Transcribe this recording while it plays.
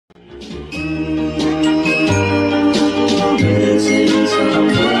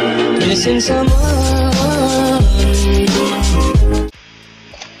missing someone.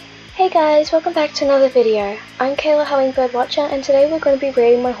 Hey guys, welcome back to another video. I'm Kayla, Hummingbird Watcher, and today we're going to be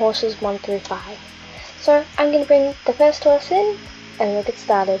rating my horses 1 through 5. So I'm going to bring the first horse in, and we'll get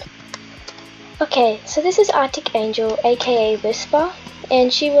started. Okay, so this is Arctic Angel, aka Whisper,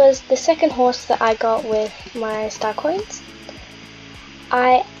 and she was the second horse that I got with my star coins.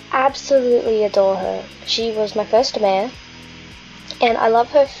 I absolutely adore her. She was my first mare, and I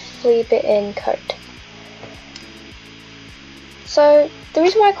love her flea-bitten coat. So the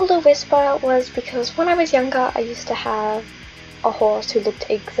reason why I called her Whisper was because when I was younger I used to have a horse who looked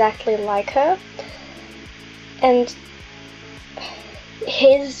exactly like her, and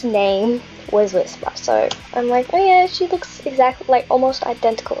his name was Whisper, so I'm like, oh yeah, she looks exactly like almost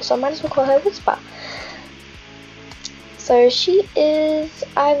identical, so I might as well call her Whisper. So she is,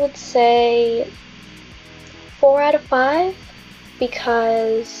 I would say, 4 out of 5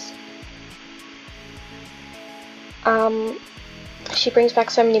 because she brings back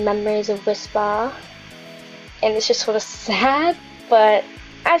so many memories of Whisper, and it's just sort of sad, but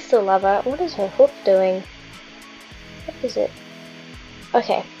I still love her. What is her hoof doing? What is it?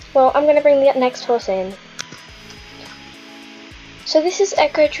 Okay, well, I'm gonna bring the next horse in. So this is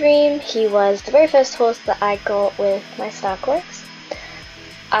Echo Dream. He was the very first horse that I got with my Star Quarks.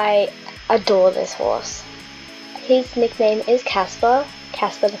 I adore this horse. His nickname is Casper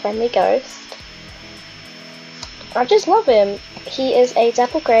the Friendly Ghost. I just love him. He is a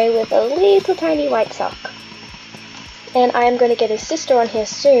dapple grey with a little tiny white sock. And I am going to get his sister on here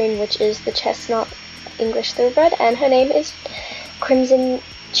soon, which is the Chestnut English Thoroughbred, and her name is Crimson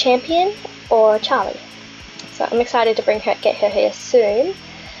Champion, or Charlie. So I'm excited to get her here soon.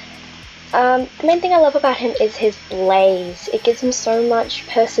 The main thing I love about him is his blaze. It gives him so much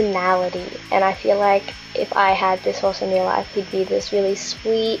personality, and I feel like if I had this horse in real life, he'd be this really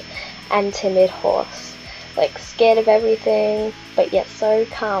sweet and timid horse. Like, scared of everything, but yet so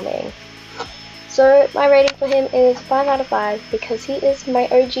calming. So my rating for him is 5 out of 5 because he is my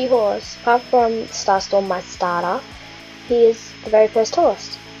OG horse. Apart from Starstorm, my starter, he is the very first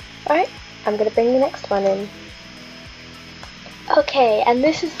horse. Alright, I'm going to bring the next one in. Okay, and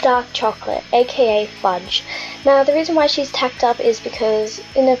this is Dark Chocolate, aka Fudge. Now the reason why she's tacked up is because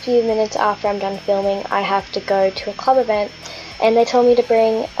in a few minutes after I'm done filming, I have to go to a club event, and they told me to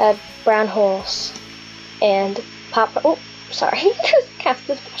bring a brown horse. And apart from,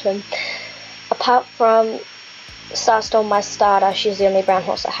 Casper's bottom. Apart from Starstorm, my starter, she's the only brown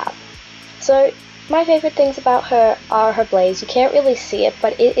horse I have. So my favourite things about her are her blaze. You can't really see it,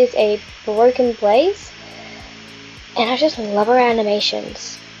 but it is a broken blaze. And I just love her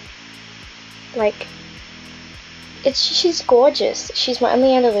animations. Like, she's gorgeous. She's my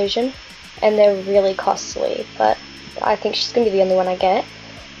only Andalusian, and they're really costly, but I think she's going to be the only one I get.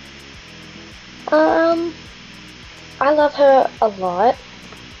 I love her a lot.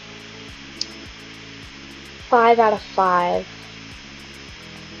 5 out of 5.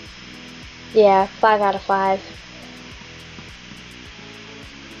 Yeah, 5 out of 5.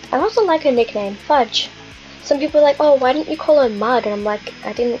 I also like her nickname, Fudge. Some people are like, oh, why didn't you call her Mud? And I'm like,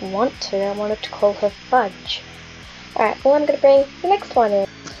 I didn't want to. I wanted to call her Fudge. Alright, well, I'm going to bring the next one in.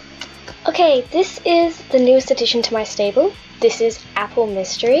 Okay, this is the newest addition to my stable. This is Apple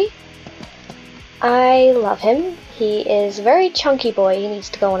Mystery. I love him. He is a very chunky boy. He needs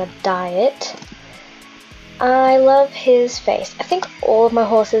to go on a diet. I love his face. I think all of my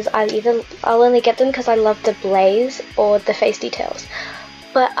horses, I'll only get them because I love the blaze or the face details.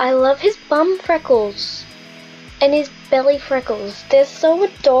 But I love his bum freckles and his belly freckles. They're so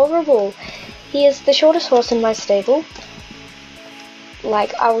adorable. He is the shortest horse in my stable.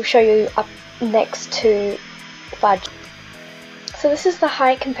 Like, I will show you up next to Fudge. So this is the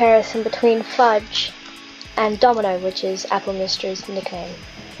height comparison between Fudge and Domino, which is Apple Mystery's nickname.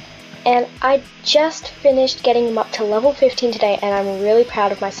 And I just finished getting him up to level 15 today, and I'm really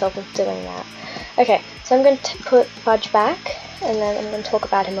proud of myself of doing that. Okay, so I'm going to put Fudge back, and then I'm going to talk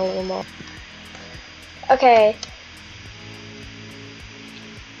about him a little more. Okay.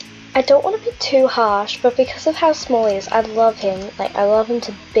 I don't want to be too harsh, but because of how small he is, I love him. Like, I love him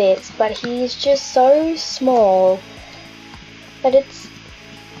to bits, but he's just so small that it's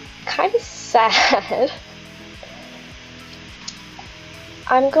kind of sad.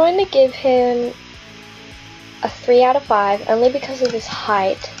 I'm going to give him a 3 out of 5, only because of his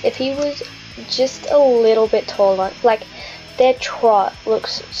height. If he was just a little bit taller, like, their trot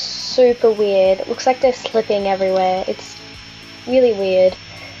looks super weird. It looks like they're slipping everywhere. It's really weird.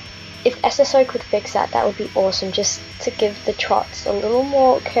 If SSO could fix that, that would be awesome, just to give the trots a little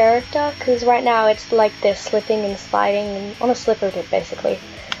more character, because right now it's like they're slipping and sliding and on a slipper bit, basically.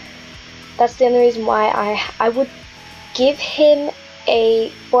 That's the only reason why I would give him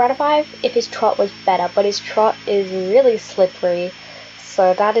a 4 out of 5 if his trot was better, but his trot is really slippery,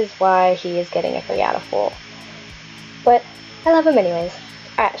 so that is why he is getting a 3 out of 4. But I love him anyways.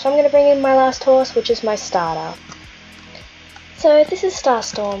 Alright, so I'm going to bring in my last horse, which is my starter. So this is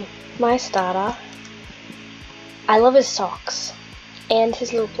Starstorm, my starter. I love his socks and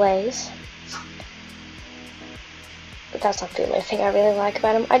his little blaze. But that's not the only thing I really like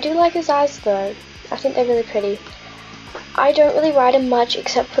about him. I do like his eyes though. I think they're really pretty. I don't really ride him much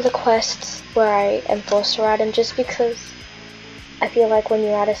except for the quests where I am forced to ride him, just because I feel like when you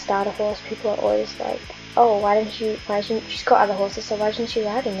ride a starter horse, people are always like, oh, she's got other horses, so why isn't she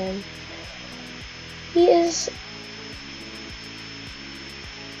riding him? He is,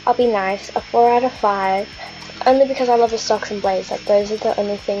 I'll be nice, a 4 out of 5, only because I love his socks and blaze. Like, those are the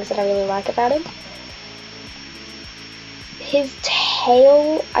only things that I really like about him. His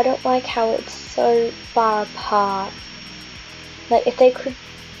tail, I don't like how it's so far apart. Like, if they could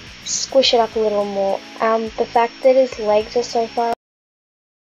squish it up a little more. The fact that his legs are so far